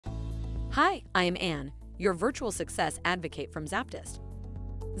Hi, I am Anne, your virtual success advocate from ZAPTEST.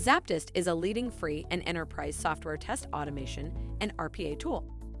 ZAPTEST is a leading free and enterprise software test automation and RPA tool.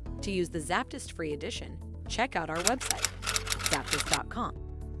 To use the ZAPTEST free edition, check out our website, zaptest.com.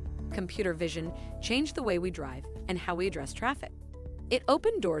 Computer vision changed the way we drive and how we address traffic. It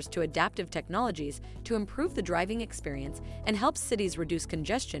opened doors to adaptive technologies to improve the driving experience and helps cities reduce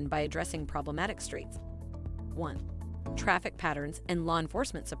congestion by addressing problematic streets. 1. Traffic patterns and law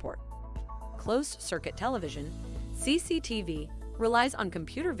enforcement support. Closed-circuit television, CCTV, relies on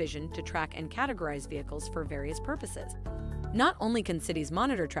computer vision to track and categorize vehicles for various purposes. Not only can cities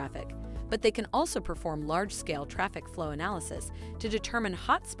monitor traffic, but they can also perform large-scale traffic flow analysis to determine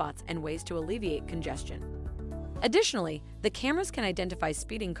hot spots and ways to alleviate congestion. Additionally, the cameras can identify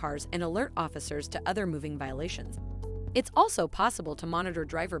speeding cars and alert officers to other moving violations. It's also possible to monitor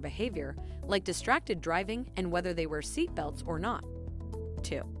driver behavior, like distracted driving and whether they wear seat belts or not.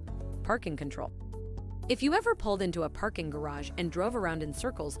 2. Parking control. If you ever pulled into a parking garage and drove around in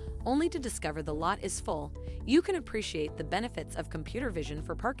circles only to discover the lot is full, you can appreciate the benefits of computer vision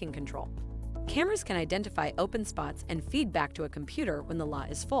for parking control. Cameras can identify open spots and feed back to a computer when the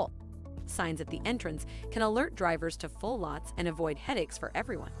lot is full. Signs at the entrance can alert drivers to full lots and avoid headaches for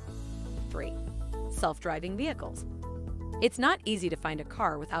everyone. 3. Self-driving vehicles. It's not easy to find a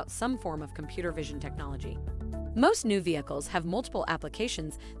car without some form of computer vision technology. Most new vehicles have multiple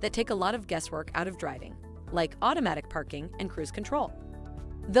applications that take a lot of guesswork out of driving, like automatic parking and cruise control.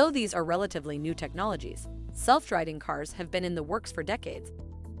 Though these are relatively new technologies, self-driving cars have been in the works for decades.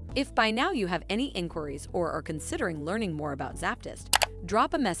 If by now you have any inquiries or are considering learning more about ZAPTEST,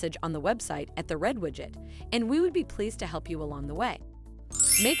 drop a message on the website at the red widget, and we would be pleased to help you along the way.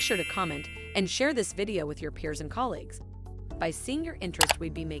 Make sure to comment and share this video with your peers and colleagues. By seeing your interest,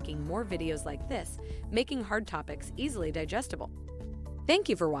 we'd be making more videos like this, making hard topics easily digestible. Thank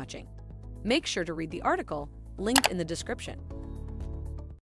you for watching. Make sure to read the article linked in the description.